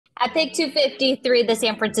At pick 253, the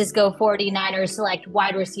San Francisco 49ers select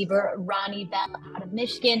wide receiver Ronnie Bell out of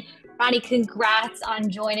Michigan. Ronnie, congrats on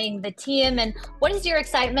joining the team. And what is your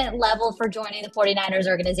excitement level for joining the 49ers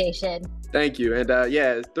organization? Thank you. And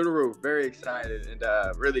yeah, it's through the roof. Very excited. And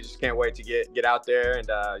really just can't wait to get out there and,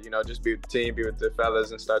 just be with the team, be with the fellas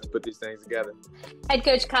and start to put these things together. Head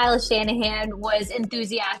coach Kyle Shanahan was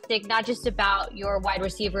enthusiastic, not just about your wide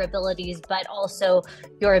receiver abilities, but also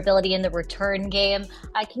your ability in the return game.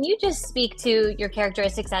 Can you just speak to your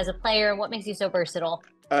characteristics as a player and what makes you so versatile?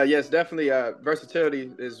 Yes, definitely. Versatility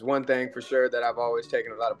is one thing for sure that I've always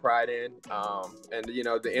taken a lot of pride in, and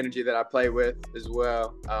the energy that I play with as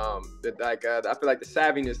well. I feel like the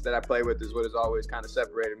savviness that I play with is what has always kind of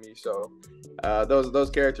separated me. So those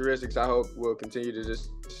characteristics I hope will continue to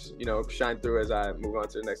just shine through as I move on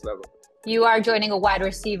to the next level. You are joining a wide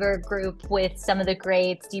receiver group with some of the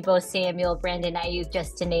greats, Deebo Samuel, Brandon Ayuk,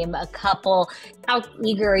 just to name a couple. How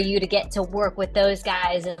eager are you to get to work with those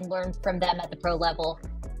guys and learn from them at the pro level?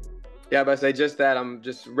 Yeah, but I say just that. I'm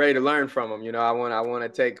just ready to learn from them. I want to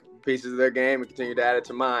take pieces of their game and continue to add it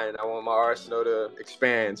to mine. I want my arsenal to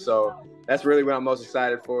expand. So that's really what I'm most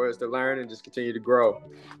excited for, is to learn and just continue to grow.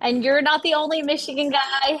 And you're not the only Michigan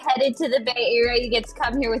guy headed to the Bay Area. You get to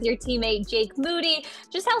come here with your teammate, Jake Moody.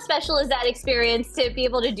 Just how special is that experience to be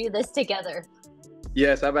able to do this together?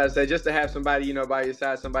 Yes, I'm about to say, just to have somebody, by your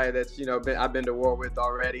side, somebody that's, I've been to war with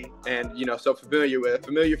already and, so familiar with. A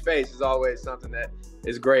familiar face is always something that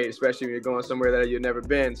is great, especially when you're going somewhere that you've never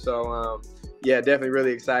been. So, yeah, definitely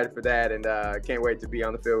really excited for that, and can't wait to be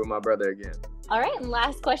on the field with my brother again. All right, and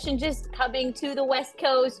last question, just coming to the West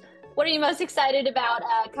Coast, what are you most excited about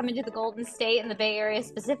coming to the Golden State and the Bay Area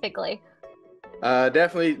specifically?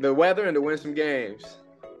 Definitely the weather and to win some games.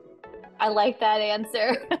 I like that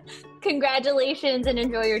answer. Congratulations and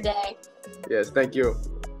enjoy your day. Yes, thank you.